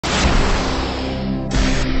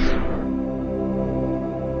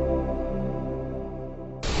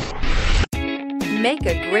Make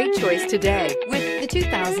a great choice today with the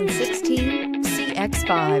 2016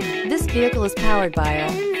 CX-5. This vehicle is powered by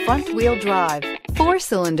a front-wheel drive,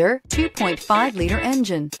 4-cylinder, 2.5-liter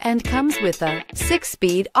engine, and comes with a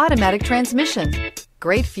 6-speed automatic transmission.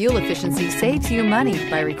 Great fuel efficiency saves you money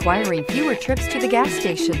by requiring fewer trips to the gas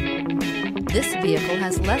station. This vehicle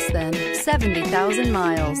has less than 70,000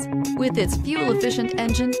 miles. With its fuel-efficient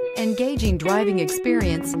engine, engaging driving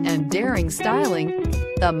experience, and daring styling,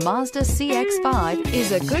 the Mazda CX-5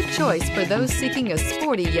 is a good choice for those seeking a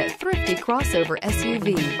sporty yet thrifty crossover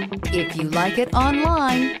SUV. If you like it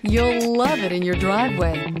online, you'll love it in your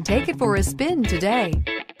driveway. Take it for a spin today.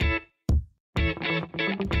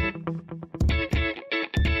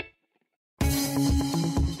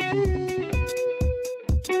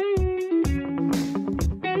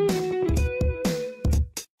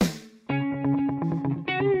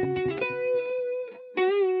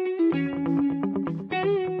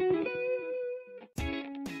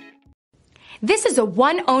 This is a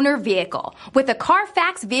one-owner vehicle with a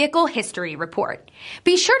CARFAX Vehicle History Report.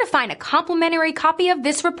 Be sure to find a complimentary copy of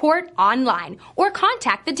this report online or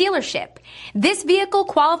contact the dealership. This vehicle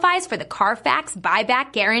qualifies for the CARFAX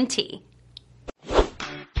Buyback Guarantee.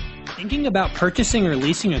 Thinking about purchasing or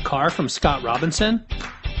leasing a car from Scott Robinson?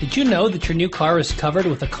 Did you know that your new car is covered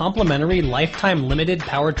with a complimentary lifetime limited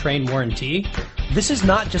powertrain warranty? This is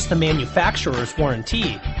not just the manufacturer's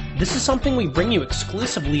warranty. This is something we bring you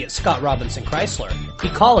exclusively at Scott Robinson Chrysler. We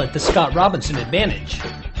call it the Scott Robinson Advantage.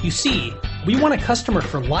 You see, we want a customer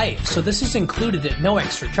for life, so this is included at no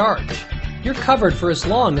extra charge. You're covered for as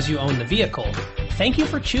long as you own the vehicle. Thank you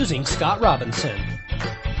for choosing Scott Robinson.